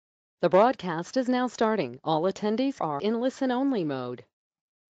The broadcast is now starting. All attendees are in listen-only mode.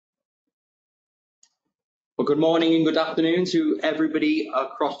 Well, good morning and good afternoon to everybody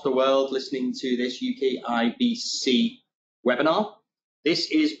across the world listening to this UK IBC webinar.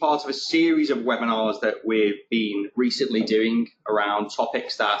 This is part of a series of webinars that we've been recently doing around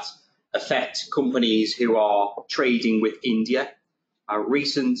topics that affect companies who are trading with India. Our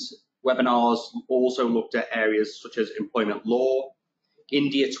recent webinars also looked at areas such as employment law,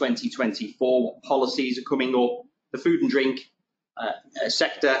 India 2024, what policies are coming up, the food and drink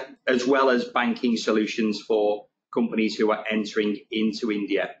sector, as well as banking solutions for companies who are entering into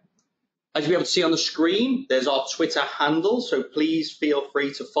India. As you'll be able to see on the screen, there's our Twitter handle, so please feel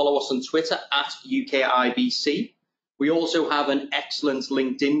free to follow us on Twitter at UKIBC. We also have an excellent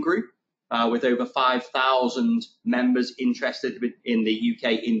LinkedIn group with over 5,000 members interested in the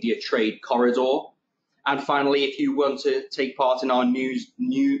UK-India trade corridor. And finally, if you want to take part in our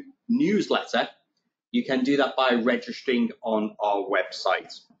newsletter, you can do that by registering on our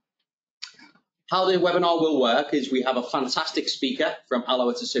website. How the webinar will work is we have a fantastic speaker from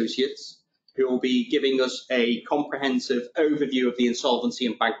Ahlawat Associates who will be giving us a comprehensive overview of the Insolvency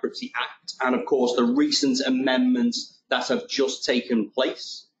and Bankruptcy Act and, of course, the recent amendments that have just taken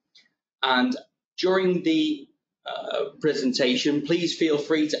place. And during the presentation, please feel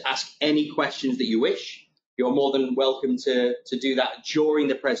free to ask any questions that you wish. You're more than welcome to do that during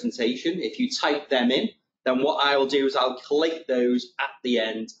the presentation. If you type them in, then what I will do is I'll collate those at the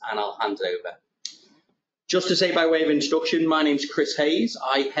end and I'll hand it over. Just to say by way of introduction, my name's Chris Hayes.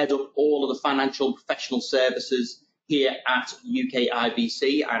 I head up all of the financial professional services here at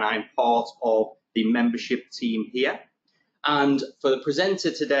UKIBC and I'm part of the membership team here. And for the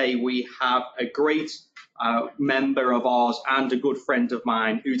presenter today, we have a great member of ours and a good friend of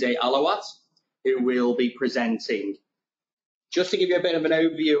mine, Uday Ahlawat, who will be presenting. Just to give you a bit of an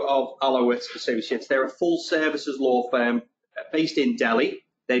overview of Ahlawat Associates, they're a full services law firm based in Delhi.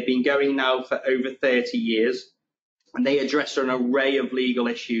 They've been going now for over 30 years, and they address an array of legal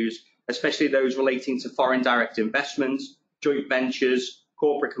issues, especially those relating to foreign direct investments, joint ventures,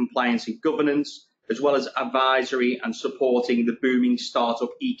 corporate compliance and governance, as well as advisory and supporting the booming startup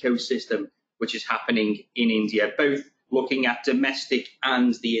ecosystem, which is happening in India, both looking at domestic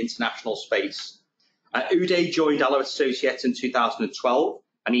and the international space. Uday joined Ahlawat Associates in 2012,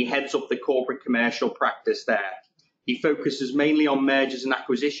 and he heads up the corporate commercial practice there. He focuses mainly on mergers and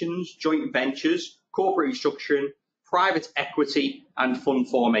acquisitions, joint ventures, corporate restructuring, private equity, and fund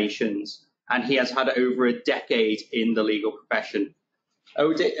formations. And he has had over a decade in the legal profession.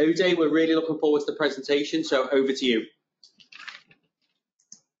 Uday, we're really looking forward to the presentation, so over to you.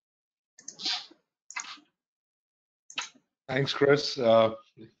 Thanks, Chris.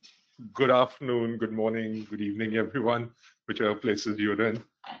 Good afternoon, good morning, good evening, everyone, whichever places you're in.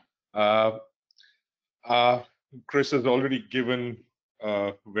 Chris has already given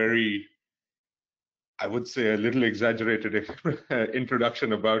a very, I would say, a little exaggerated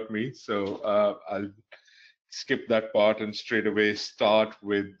introduction about me, so I'll skip that part and straight away start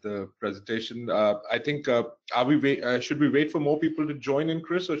with the presentation. I think, should we wait for more people to join in,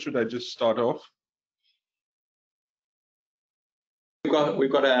 Chris, or should I just start off?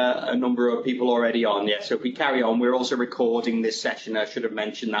 We've got a number of people already on, yeah. So if we carry on, we're also recording this session. I should have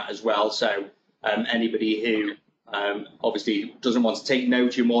mentioned that as well. So anybody who obviously doesn't want to take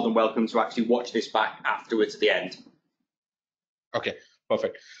notes, you're more than welcome to actually watch this back afterwards at the end. Okay,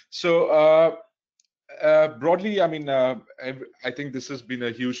 perfect. So broadly, I mean, I think this has been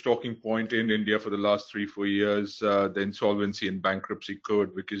a huge talking point in India for the last 3-4 years, the Insolvency and Bankruptcy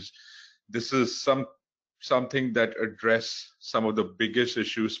Code, because this is something that address some of the biggest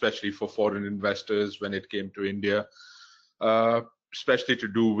issues, especially for foreign investors when it came to India, especially to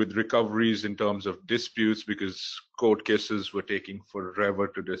do with recoveries in terms of disputes, because court cases were taking forever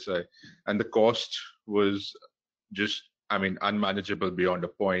to decide, and the cost was just, I mean, unmanageable beyond a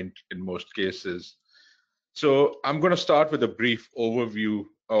point in most cases. So I'm going to start with a brief overview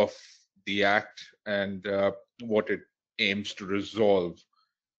of the Act and what it aims to resolve.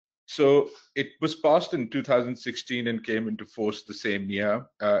 So it was passed in 2016 and came into force the same year,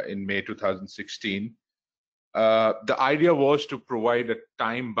 in May 2016. The idea was to provide a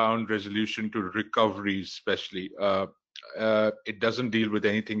time-bound resolution to recoveries, especially. It doesn't deal with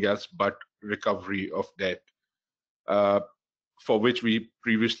anything else but recovery of debt, for which we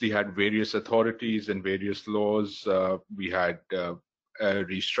previously had various authorities and various laws. We had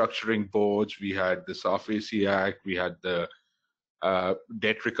restructuring boards, we had the SARFACI Act, we had the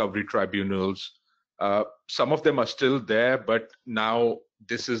debt recovery tribunals. Some of them are still there, but now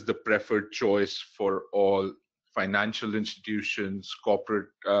this is the preferred choice for all financial institutions,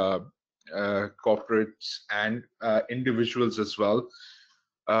 corporates, and individuals as well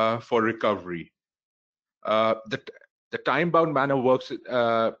for recovery. The time-bound manner works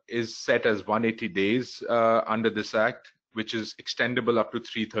is set as 180 days under this act, which is extendable up to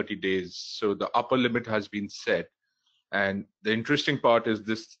 330 days. So the upper limit has been set. And the interesting part is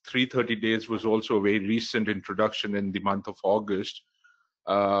this 330 days was also a very recent introduction in the month of August.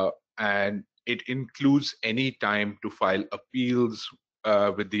 And it includes any time to file appeals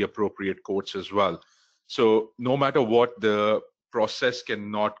with the appropriate courts as well. So no matter what, the process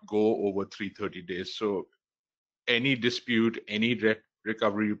cannot go over 330 days. So any dispute, any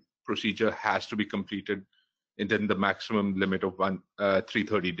recovery procedure has to be completed within the maximum limit of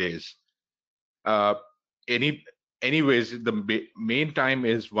 330 days. Anyways, the main time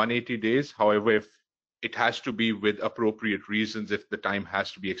is 180 days. However, if it has to be with appropriate reasons, if the time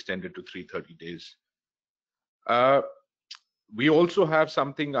has to be extended to 330 days. We also have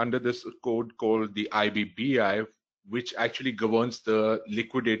something under this code called the IBBI, which actually governs the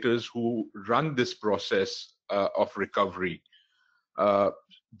liquidators who run this process of recovery.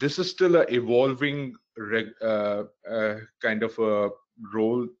 This is still an evolving kind of a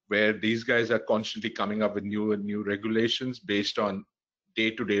role where these guys are constantly coming up with new and new regulations based on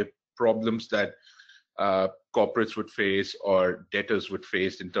day-to-day problems that corporates would face or debtors would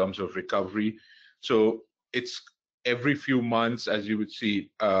face in terms of recovery. So it's every few months, as you would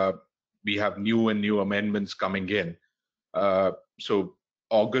see, we have new and new amendments coming in. So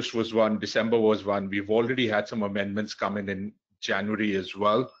August was one, December was one. We've already had some amendments coming in January as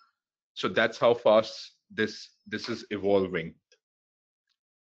well. So that's how fast this is evolving.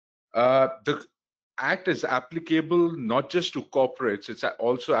 The Act is applicable not just to corporates, it's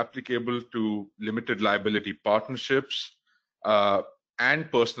also applicable to limited liability partnerships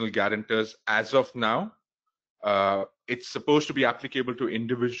and personal guarantors as of now. It's supposed to be applicable to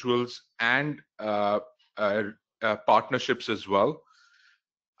individuals and partnerships as well.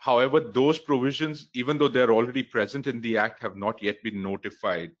 However, those provisions, even though they're already present in the Act, have not yet been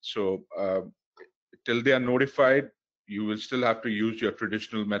notified. So till they are notified, you will still have to use your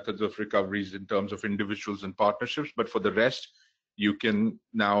traditional methods of recoveries in terms of individuals and partnerships. But for the rest, you can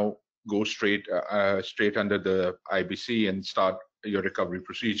now go straight under the IBC and start your recovery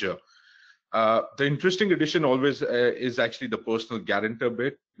procedure. The interesting addition always is actually the personal guarantor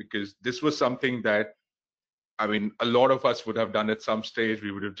bit, because this was something that, I mean, a lot of us would have done at some stage.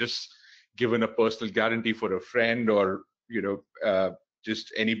 We would have just given a personal guarantee for a friend, or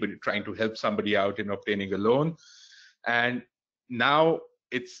just anybody trying to help somebody out in obtaining a loan. And now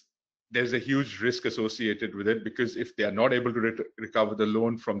there's a huge risk associated with it, because if they are not able to recover the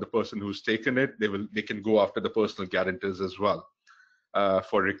loan from the person who's taken it, they can go after the personal guarantors as well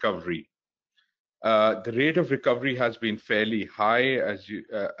for recovery. The rate of recovery has been fairly high, as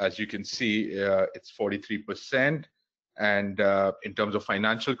you can see. It's 43%, and in terms of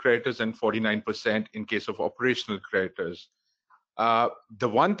financial creditors, and 49% in case of operational creditors. The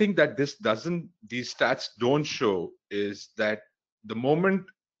one thing that these stats don't show is that the moment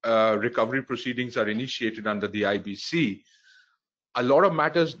recovery proceedings are initiated under the IBC, a lot of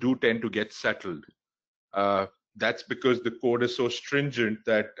matters do tend to get settled. That's because the code is so stringent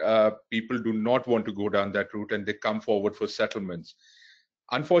that people do not want to go down that route, and they come forward for settlements.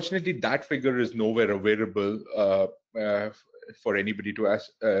 Unfortunately, that figure is nowhere available for anybody to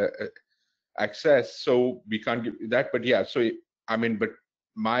access, so we can't give that. But yeah, so I mean, but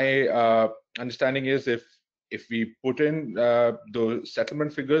my understanding is if we put in the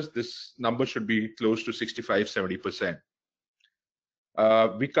settlement figures, this number should be close to 65–70%.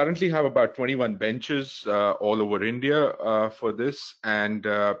 We currently have about 21 benches all over India for this, and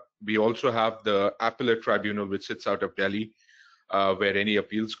we also have the appellate tribunal, which sits out of Delhi, where any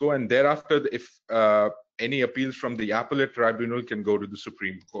appeals go, and thereafter, if any appeals from the appellate tribunal can go to the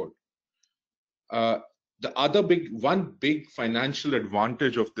Supreme Court. The other one big financial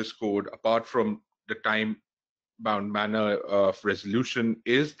advantage of this code, apart from the time-bound manner of resolution,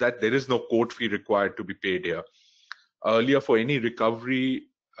 is that there is no court fee required to be paid here. Earlier, for any recovery,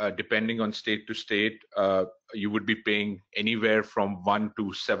 depending on state to state, you would be paying anywhere from 1 to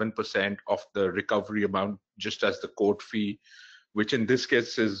 7% of the recovery amount just as the court fee, which in this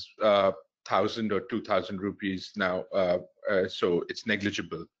case is 1,000 or 2,000 rupees now, so it's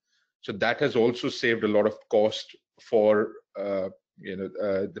negligible. So that has also saved a lot of cost for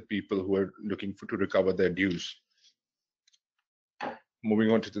the people who are looking to recover their dues.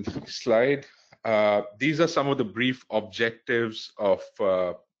 Moving on to the next slide. These are some of the brief objectives of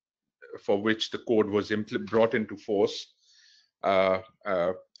for which the code was brought into force.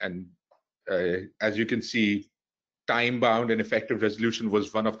 And as you can see, time-bound and effective resolution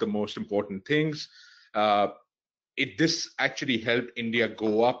was one of the most important things. This actually helped India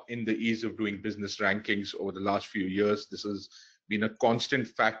go up in the ease of doing business rankings over the last few years. This has been a constant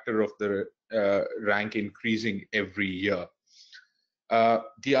factor of the rank increasing every year.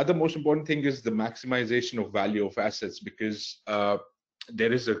 The other most important thing is the maximization of value of assets, because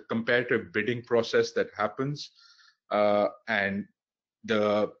there is a comparative bidding process that happens, and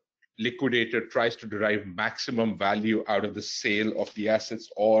the liquidator tries to derive maximum value out of the sale of the assets,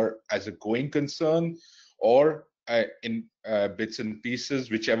 or as a going concern, or in bits and pieces,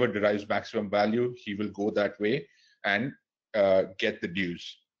 whichever derives maximum value, he will go that way and get the dues.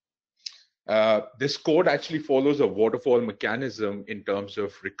 This code actually follows a waterfall mechanism in terms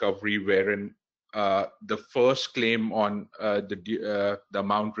of recovery, wherein the first claim on the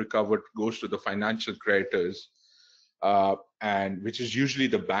amount recovered goes to the financial creditors, and which is usually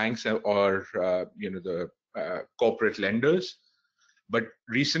the banks or the corporate lenders. But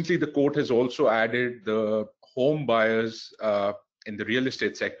recently, the court has also added the home buyers in the real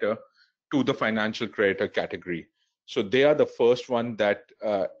estate sector to the financial creditor category. So they are the first one that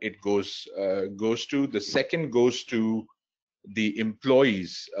it goes to. The second goes to the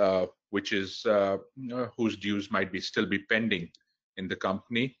employees, which is whose dues might still be pending in the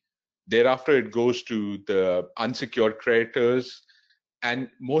company. Thereafter, it goes to the unsecured creditors, and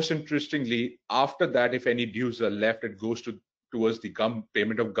most interestingly, after that, if any dues are left, it goes towards the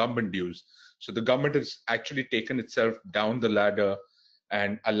payment of government dues. So the government has actually taken itself down the ladder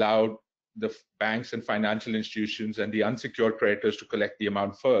and allowed the banks and financial institutions and the unsecured creditors to collect the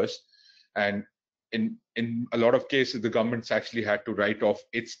amount first. And in a lot of cases, the government's actually had to write off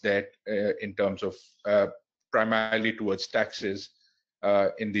its debt in terms of primarily towards taxes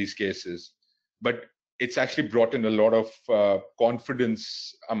in these cases. But it's actually brought in a lot of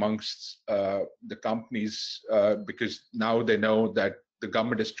confidence amongst the companies because now they know that the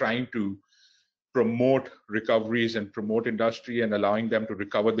government is trying to promote recoveries and promote industry and allowing them to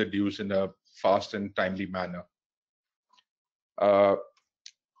recover the dues in a fast and timely manner.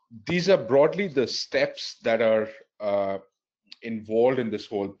 These are broadly the steps that are involved in this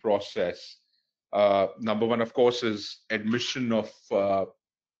whole process. Number one, of course, is admission of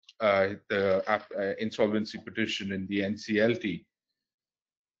the insolvency petition in the NCLT.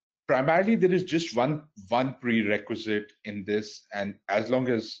 Primarily, there is just one prerequisite in this, and as long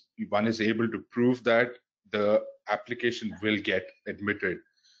as one is able to prove that, the application will get admitted.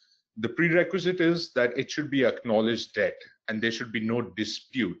 The prerequisite is that it should be acknowledged debt, and there should be no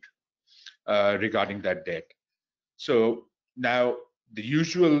dispute regarding that debt. So now, the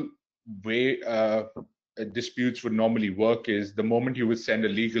usual way disputes would normally work is the moment you would send a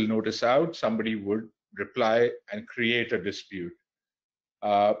legal notice out, somebody would reply and create a dispute.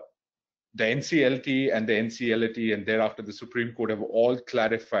 The NCLT and the NCLT and thereafter the Supreme Court have all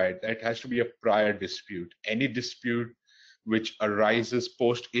clarified that it has to be a prior dispute. Any dispute which arises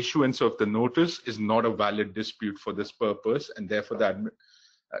post issuance of the notice is not a valid dispute for this purpose, and therefore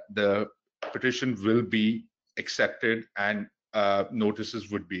the petition will be accepted and notices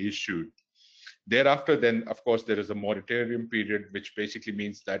would be issued. Thereafter, then, of course, there is a moratorium period, which basically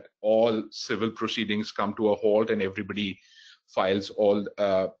means that all civil proceedings come to a halt and everybody files all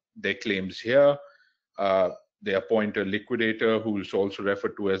their claims here. They appoint a liquidator, who is also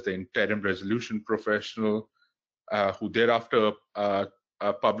referred to as the interim resolution professional, who thereafter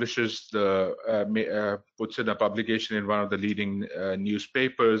publishes puts in a publication in one of the leading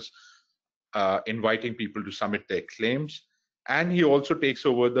newspapers, inviting people to submit their claims. And he also takes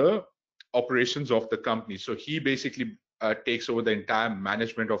over the operations of the company. So he basically takes over the entire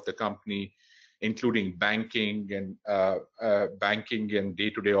management of the company, including banking and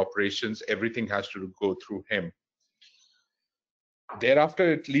day-to-day operations. Everything has to go through him.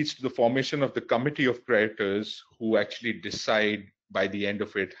 Thereafter, it leads to the formation of the committee of creditors, who actually decide by the end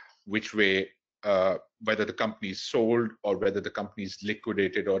of it which way, whether the company is sold or whether the company is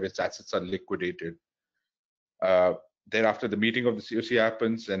liquidated or its assets are liquidated. Thereafter, the meeting of the COC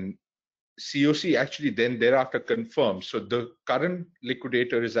happens, and COC actually then thereafter confirms. So the current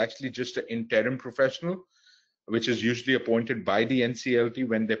liquidator is actually just an interim professional, which is usually appointed by the NCLT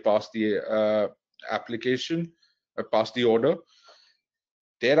when they pass the application, pass the order.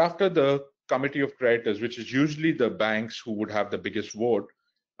 Thereafter, the committee of creditors, which is usually the banks who would have the biggest vote,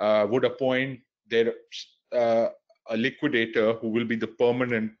 would appoint their a liquidator who will be the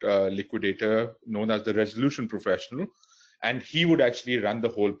permanent liquidator, known as the resolution professional, and he would actually run the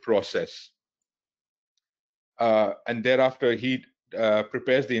whole process. And thereafter, he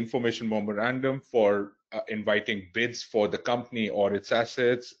prepares the information memorandum for inviting bids for the company or its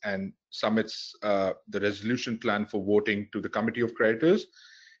assets and submits the resolution plan for voting to the Committee of Creditors.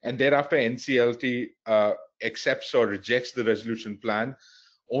 And thereafter, NCLT accepts or rejects the resolution plan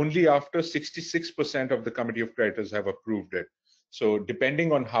only after 66% of the Committee of Creditors have approved it. So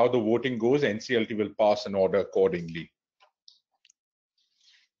depending on how the voting goes, NCLT will pass an order accordingly.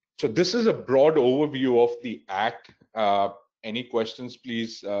 So this is a broad overview of the Act. Any questions,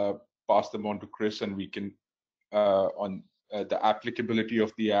 please pass them on to Chris, and we can on the applicability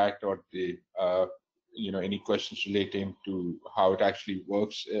of the Act, or the any questions relating to how it actually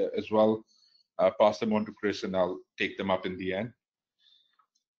works as well. Pass them on to Chris, and I'll take them up in the end.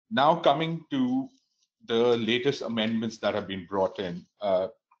 Now coming to the latest amendments that have been brought in.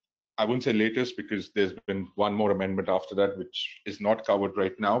 I wouldn't say latest because there's been one more amendment after that, which is not covered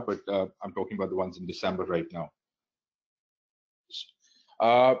right now, but I'm talking about the ones in December right now.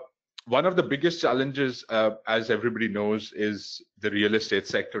 One of the biggest challenges, as everybody knows, is the real estate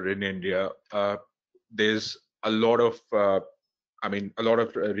sector in India. There's a lot of,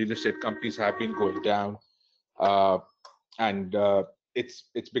 real estate companies have been going down, and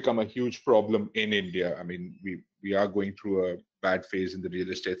it's become a huge problem in India. I mean, we are going through a bad phase in the real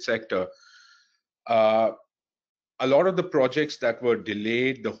estate sector. A lot of the projects that were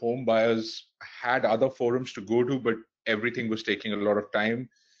delayed, the home buyers had other forums to go to, but everything was taking a lot of time.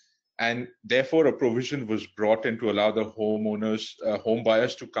 And therefore, a provision was brought in to allow the homeowners, home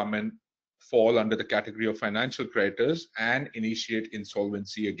buyers to come and fall under the category of financial creditors and initiate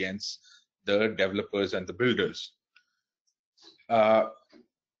insolvency against the developers and the builders.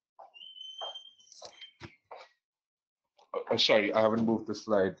 Sorry, I haven't moved the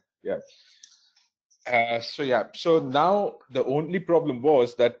slide yet. So now the only problem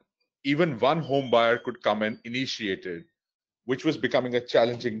was that even one home buyer could come and initiate it, which was becoming a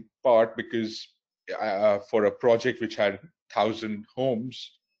challenging part because for a project which had 1,000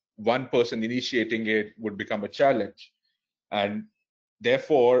 homes, one person initiating it would become a challenge. And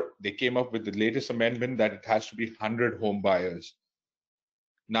therefore, they came up with the latest amendment that it has to be 100 home buyers.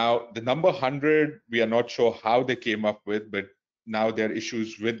 Now, the number 100, we are not sure how they came up with, but now there are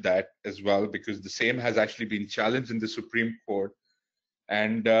issues with that as well, because the same has actually been challenged in the Supreme Court.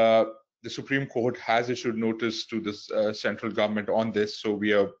 And the Supreme Court has issued notice to the central government on this, so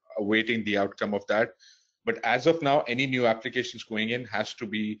we are awaiting the outcome of that. But as of now, any new applications going in has to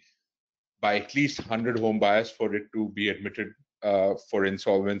be by at least 100 home buyers for it to be admitted for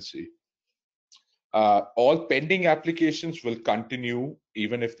insolvency. All pending applications will continue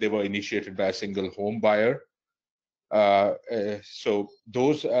even if they were initiated by a single home buyer. So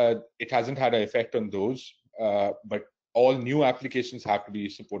those, it hasn't had an effect on those, but all new applications have to be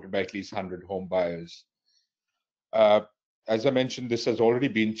supported by at least 100 home buyers. As I mentioned, this has already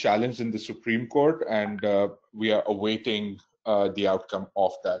been challenged in the Supreme Court, and we are awaiting the outcome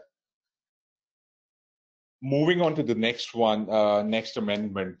of that. Moving on to the next one, next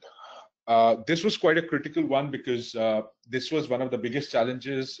amendment. This was quite a critical one because this was one of the biggest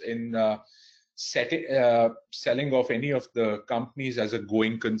challenges in selling off any of the companies as a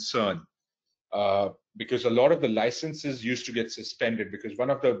going concern. Because a lot of the licenses used to get suspended, because one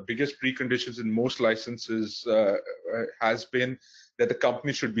of the biggest preconditions in most licenses has been that the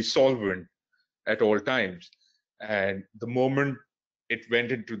company should be solvent at all times. And the moment it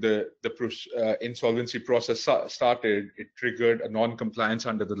went into the insolvency process started, it triggered a non-compliance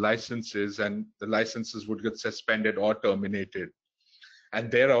under the licenses, and the licenses would get suspended or terminated. And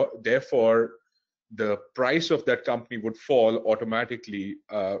therefore, the price of that company would fall automatically,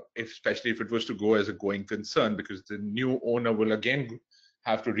 especially if it was to go as a going concern, because the new owner will again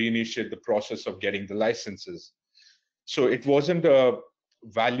have to reinitiate the process of getting the licenses. So it wasn't a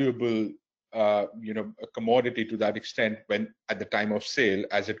valuable, a commodity to that extent when at the time of sale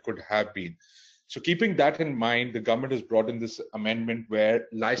as it could have been. So keeping that in mind, the government has brought in this amendment where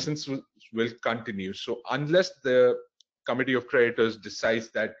licenses will continue. So unless the Committee of Creditors decides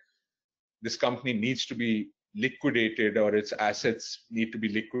that this company needs to be liquidated or its assets need to be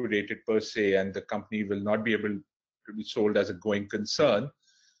liquidated per se, and the company will not be able to be sold as a going concern,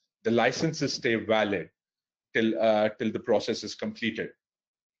 the licenses stay valid till the process is completed.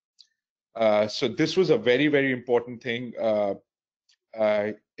 So this was a very, very important thing,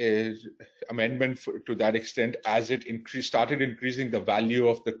 amendment to that extent, as it started increasing the value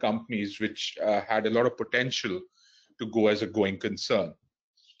of the companies which had a lot of potential to go as a going concern.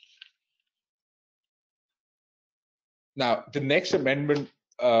 Now, the next amendment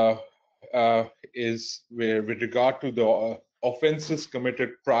is with regard to the offenses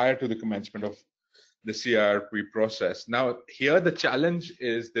committed prior to the commencement of the CIRP process. Now, here the challenge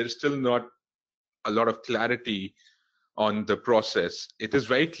is there is still not a lot of clarity on the process. It is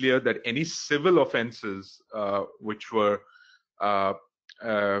very clear that any civil offenses which were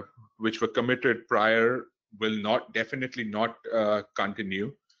committed prior will definitely not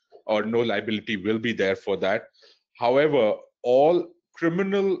continue, or no liability will be there for that. However, all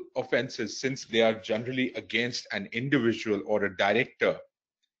criminal offenses, since they are generally against an individual or a director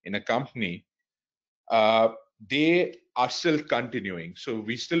in a company, they are still continuing. So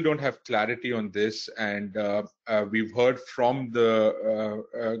we still don't have clarity on this, and we've heard from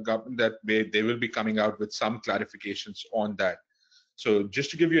the government that they will be coming out with some clarifications on that. So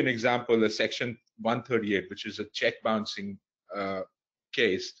just to give you an example, a section 138, which is a check bouncing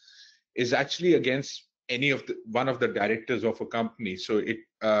case, is actually against one of the directors of a company. So it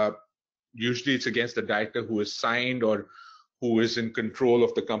usually it's against the director who is signed or who is in control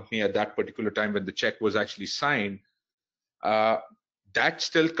of the company at that particular time when the check was actually signed. That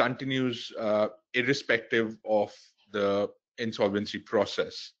still continues irrespective of the insolvency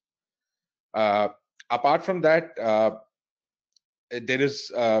process. Apart from that, there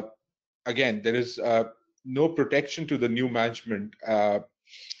is no protection to the new management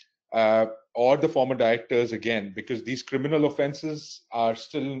or the former directors, again, because these criminal offenses are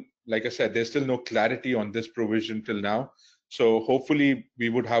still, like I said, there's still no clarity on this provision till now. So hopefully we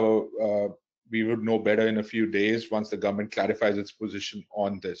would know better in a few days once the government clarifies its position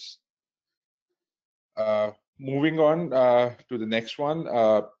on this. Moving on to the next one.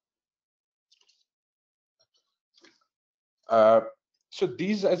 So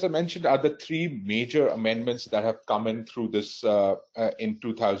these, as I mentioned, are the three major amendments that have come in through this in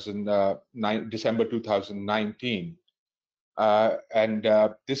December 2019.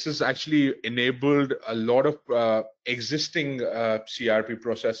 This has actually enabled a lot of existing CRP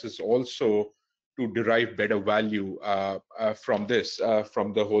processes also to derive better value from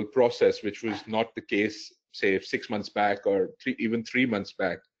the whole process, which was not the case, say, 6 months back or even 3 months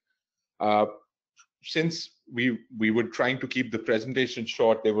back. Since we were trying to keep the presentation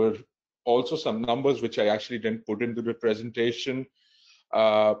short, there were also some numbers which I actually didn't put into the presentation.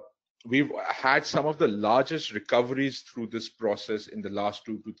 We've had some of the largest recoveries through this process in the last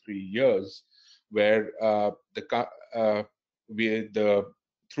 2 to 3 years, where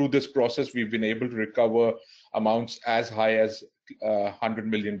through this process we've been able to recover amounts as high as $100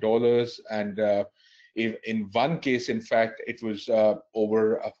 million, and in one case, in fact, it was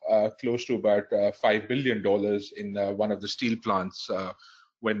over close to about $5 billion in one of the steel plants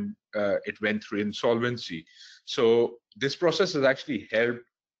when it went through insolvency. So this process has actually helped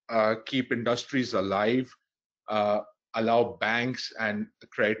keep industries alive, allow banks and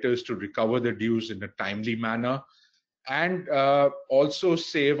creditors to recover their dues in a timely manner, and also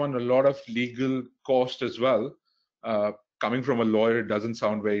save on a lot of legal cost as well. Coming from a lawyer, it doesn't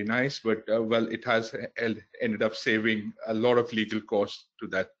sound very nice, but well, it has ended up saving a lot of legal costs to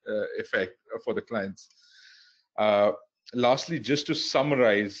that effect for the clients. Lastly, just to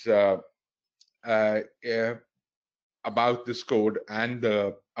summarize about this code and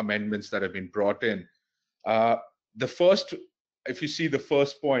the amendments that have been brought in, if you see the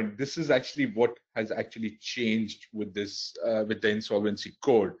first point, this is actually what has actually changed with this with the insolvency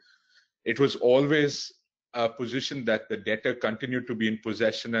code. It was always a position that the debtor continued to be in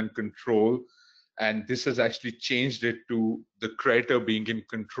possession and control, and this has actually changed it to the creditor being in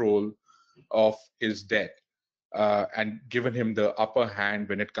control of his debt and given him the upper hand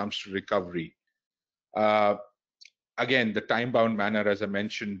when it comes to recovery. Again, the time-bound manner, as I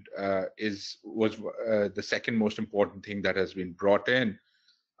mentioned, was the second most important thing that has been brought in.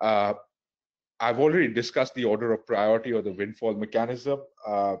 I've already discussed the order of priority or the windfall mechanism.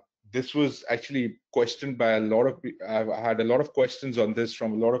 This was actually questioned by a lot of people. I've had a lot of questions on this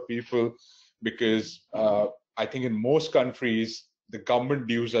from a lot of people, because I think in most countries, the government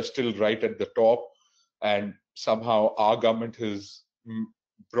dues are still right at the top, and somehow our government has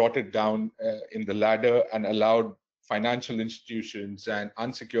brought it down in the ladder and allowed financial institutions and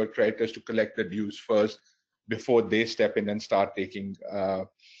unsecured creditors to collect the dues first before they step in and start taking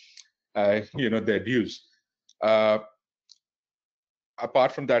their dues.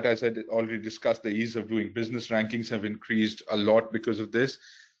 Apart from that, as I already discussed, the ease of doing business rankings have increased a lot because of this.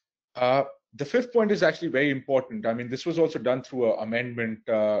 The fifth point is actually very important. I mean, this was also done through an amendment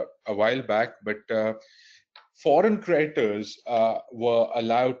a while back, but foreign creditors were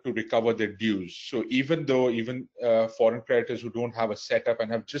allowed to recover their dues. So even though foreign creditors who don't have a setup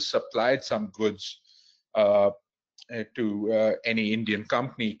and have just supplied some goods to any Indian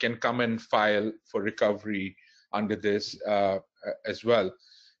company can come and file for recovery under this as well.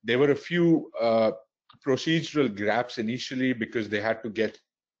 There were a few procedural gaps initially because they had to get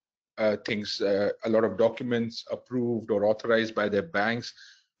things, a lot of documents approved or authorized by their banks,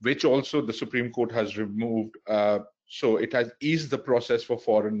 which also the Supreme Court has removed. So it has eased the process for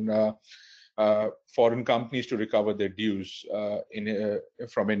foreign companies to recover their dues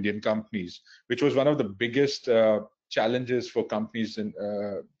from Indian companies, which was one of the biggest challenges for companies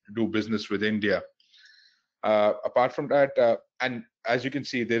to do business with India. Apart from that, and as you can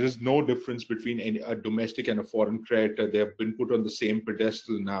see, there is no difference between a domestic and a foreign creditor. They have been put on the same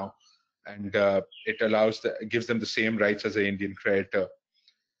pedestal now, and it gives them the same rights as an Indian creditor.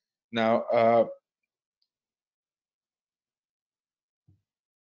 Now,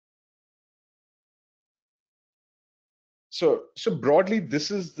 so broadly, this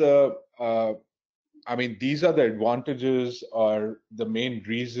is the I mean, these are the advantages or the main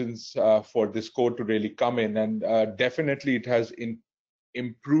reasons for this code to really come in, and definitely it has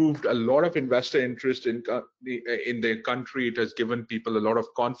improved a lot of investor interest in the country. It has given people a lot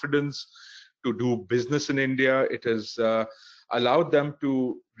of confidence to do business in India. It has allowed them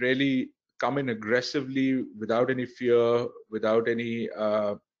to really come in aggressively without any fear, without any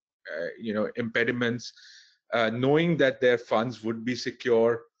impediments, knowing that their funds would be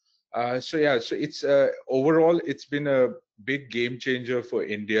secure. So it's overall, it's been a big game changer for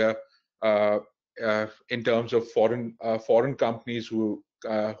India in terms of foreign companies who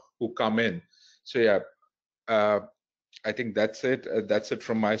come in. So yeah, I think that's it. That's it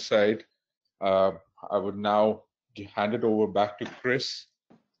from my side. I would now hand it over back to Chris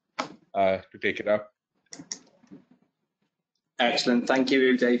to take it up. Excellent. Thank you,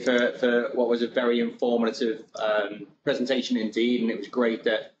 Uday, for what was a very informative presentation indeed, and it was great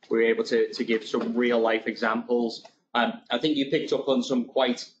that we were able to give some real-life examples. I think you picked up on some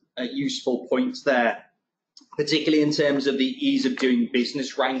quite useful points there, particularly in terms of the ease of doing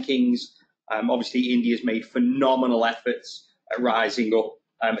business rankings. Obviously, India's made phenomenal efforts at rising up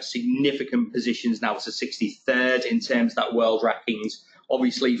significant positions now to 63rd in terms of that world rankings.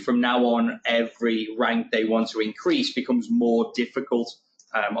 Obviously, from now on, every rank they want to increase becomes more difficult,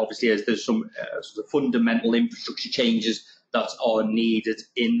 obviously, as there's some sort of fundamental infrastructure changes that are needed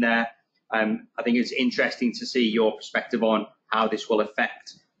in there. I think it's interesting to see your perspective on how this will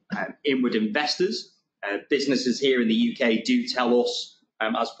affect inward investors. Businesses here in the UK do tell us,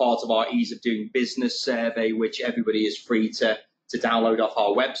 as part of our Ease of Doing Business survey, which everybody is free to download off our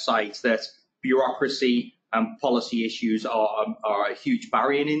website, that bureaucracy and policy issues are a huge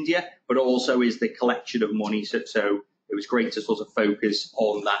barrier in India, but also is the collection of money. So it was great to sort of focus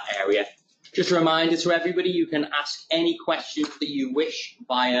on that area. Just a reminder to everybody, you can ask any questions that you wish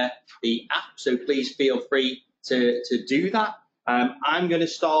via the app, so please feel free to do that. I'm going to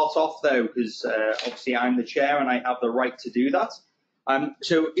start off though, because obviously I'm the chair and I have the right to do that.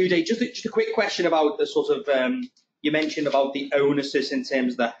 So Uday, just a quick question about the sort of, you mentioned about the onuses in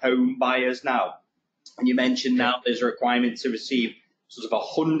terms of the home buyers now. And you mentioned now there's a requirement to receive sort of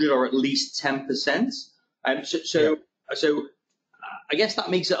 100 or at least 10%. So I guess that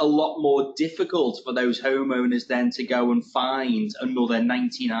makes it a lot more difficult for those homeowners then to go and find another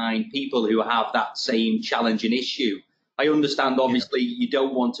 99 people who have that same challenging issue. I understand, obviously, you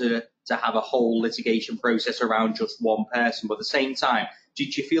don't want to have a whole litigation process around just one person, but at the same time,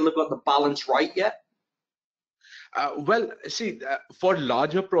 did you feel they've got the balance right yet? Well, see, for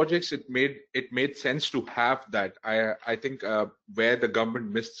larger projects, it made sense to have that. I think where the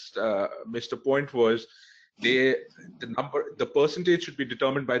government missed a point was the percentage should be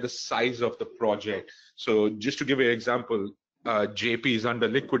determined by the size of the project. So just to give you an example, JP is under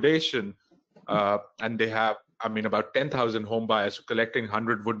liquidation, and they have, I mean, about 10,000 home buyers. So collecting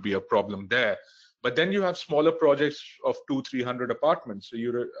 100 would be a problem there. But then you have smaller projects of 200-300 apartments. So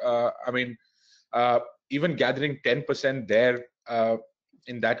even gathering 10% there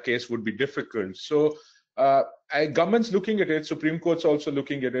in that case would be difficult. So government's looking at it, Supreme Court's also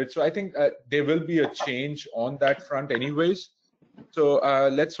looking at it. So I think there will be a change on that front anyways. So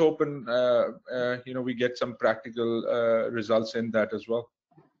let's hope and we get some practical results in that as well.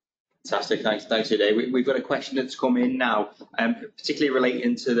 Fantastic, thanks Uday. We've got a question that's come in now, particularly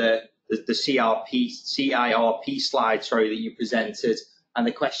relating to the CIRP slide, that you presented. And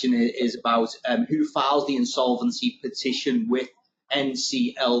the question is about who files the insolvency petition with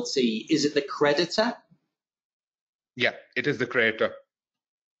NCLT. Is it the creditor? Yeah, it is the creditor.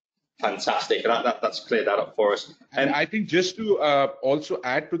 Fantastic. That's cleared that up for us. And I think just to also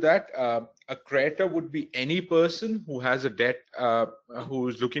add to that, a creditor would be any person who has a debt, who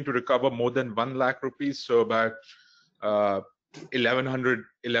is looking to recover more than 1 lakh rupees, so about 1200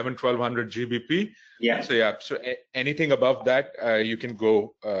 GBP. Yeah. So anything above that, you can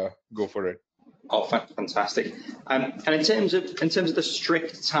go for it. Oh, fantastic. And in terms of the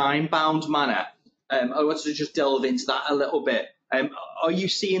strict time-bound manner, I wanted to just delve into that a little bit. Are you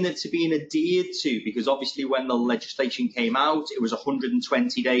seeing it to being adhered to? Because obviously when the legislation came out, it was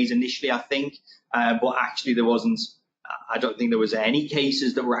 120 days initially, I think, but actually there wasn't. I don't think there was any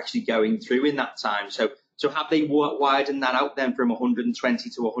cases that were actually going through in that time. So have they widened that out then from 120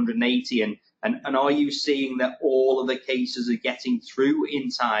 to 180? And are you seeing that all of the cases are getting through in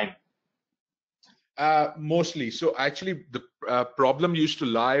time? Mostly. So actually, the problem used to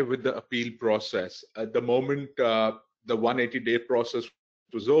lie with the appeal process. At the moment the 180-day process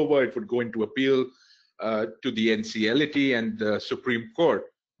was over, it would go into appeal to the NCLT and the Supreme Court.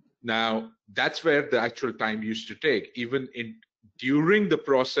 Now, that's where the actual time used to take. Even during the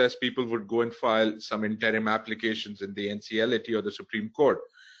process, people would go and file some interim applications in the NCLT or the Supreme Court.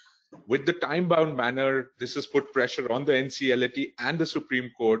 With the time-bound manner, this has put pressure on the NCLT and the Supreme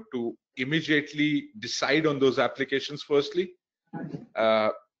Court to immediately decide on those applications firstly,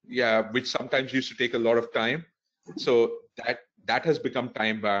 which sometimes used to take a lot of time. So that has become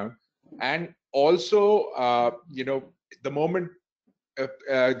time-bound. And also, the moment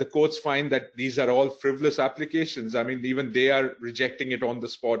the courts find that these are all frivolous applications, I mean, even they are rejecting it on the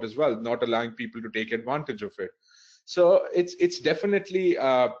spot as well, not allowing people to take advantage of it. So it's definitely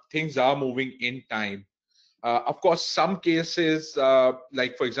things are moving in time. Of course, some cases,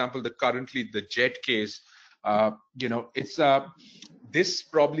 like for example, currently the Jet case, it's this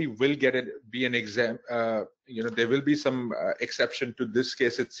probably will be an exam. There will be some exception to this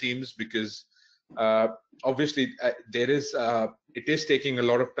case, it seems, because obviously it is taking a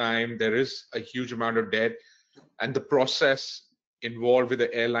lot of time. There is a huge amount of debt, and the process involved with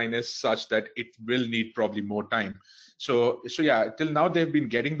the airline is such that it will need probably more time. So yeah, till now they've been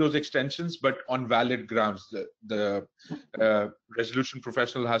getting those extensions, but on valid grounds. The resolution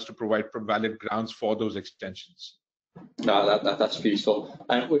professional has to provide valid grounds for those extensions. No, that's useful.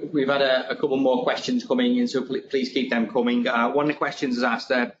 We've had a couple more questions coming in, so please keep them coming. One of the questions is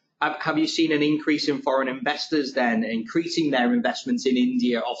asked, have you seen an increase in foreign investors then increasing their investments in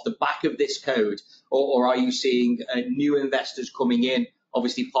India off the back of this code, or are you seeing new investors coming in?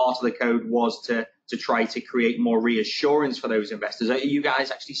 Obviously, part of the code was to try to create more reassurance for those investors. Are you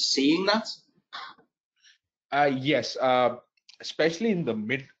guys actually seeing that? Yes, especially in the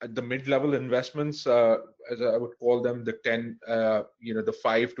mid-level investments, as I would call them, the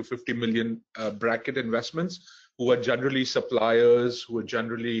 5 to 50 million bracket investments, who are generally suppliers, who are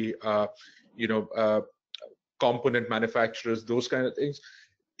generally component manufacturers, those kind of things.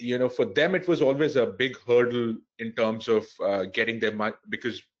 For them it was always a big hurdle in terms of getting their money,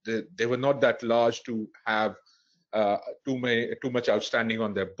 because they were not that large to have too much outstanding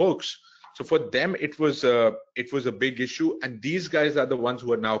on their books. So for them it was a big issue, and these guys are the ones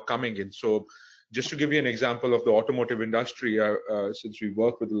who are now coming in. So just to give you an example of the automotive industry, since we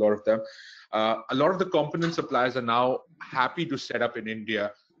work with a lot of them, a lot of the component suppliers are now happy to set up in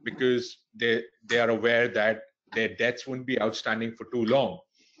India because they are aware that their debts wouldn't be outstanding for too long,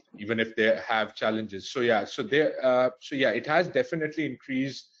 even if they have challenges. So yeah, it has definitely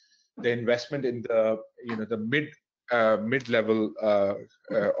increased the investment in the mid-level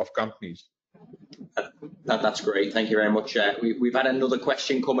of companies. That's great. Thank you very much. We've had another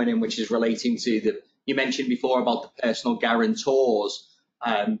question coming in, which is relating to you mentioned before about the personal guarantors.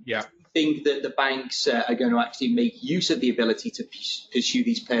 Yeah. Do you think that the banks are going to actually make use of the ability to pursue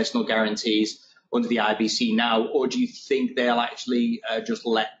these personal guarantees under the IBC now, or do you think they'll actually just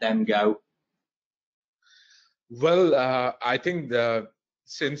let them go? Well, I think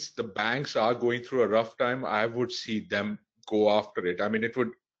since the banks are going through a rough time, I would see them go after it. I mean, it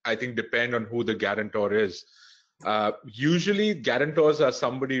would, I think, depend on who the guarantor is. Usually, guarantors are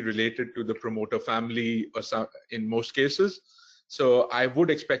somebody related to the promoter family, or in most cases. So I would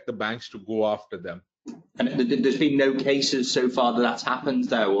expect the banks to go after them. And there's been no cases so far that's happened,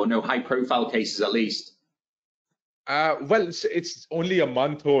 though, or no high-profile cases, at least. Well, it's only a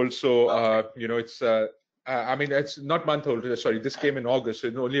month old, so okay. It's. I mean, it's not month old. Sorry, this came in August, so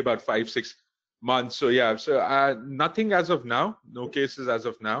it's only about 5-6 months. So yeah, nothing as of now, no cases as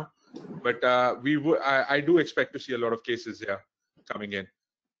of now, but I do expect to see a lot of cases coming in.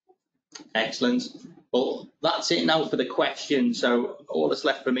 Excellent. Well, that's it now for the questions. So all that's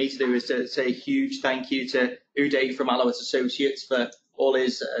left for me to do is to say a huge thank you to Uday from Ahlawat Associates for all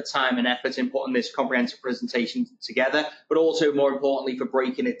his time and effort in putting this comprehensive presentation together, but also more importantly for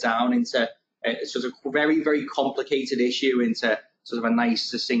breaking it down into sort of very, very complicated issue into sort of a nice,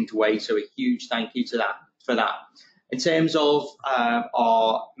 succinct way. So a huge thank you for that. In terms of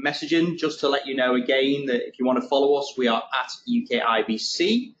our messaging, just to let you know again that if you want to follow us, we are at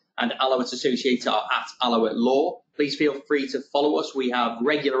UKIBC. and Ahlawat Associates are at Ahlawat Law. Please feel free to follow us. We have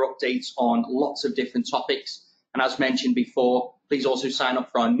regular updates on lots of different topics. And as mentioned before, please also sign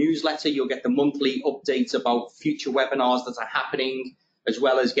up for our newsletter. You'll get the monthly updates about future webinars that are happening, as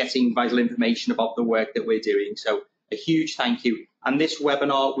well as getting vital information about the work that we're doing. So a huge thank you. And this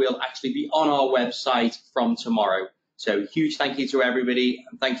webinar will actually be on our website from tomorrow. So huge thank you to everybody.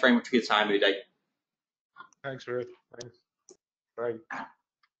 And thanks very much for your time, Uday. Thanks, Rick. Thanks. Right.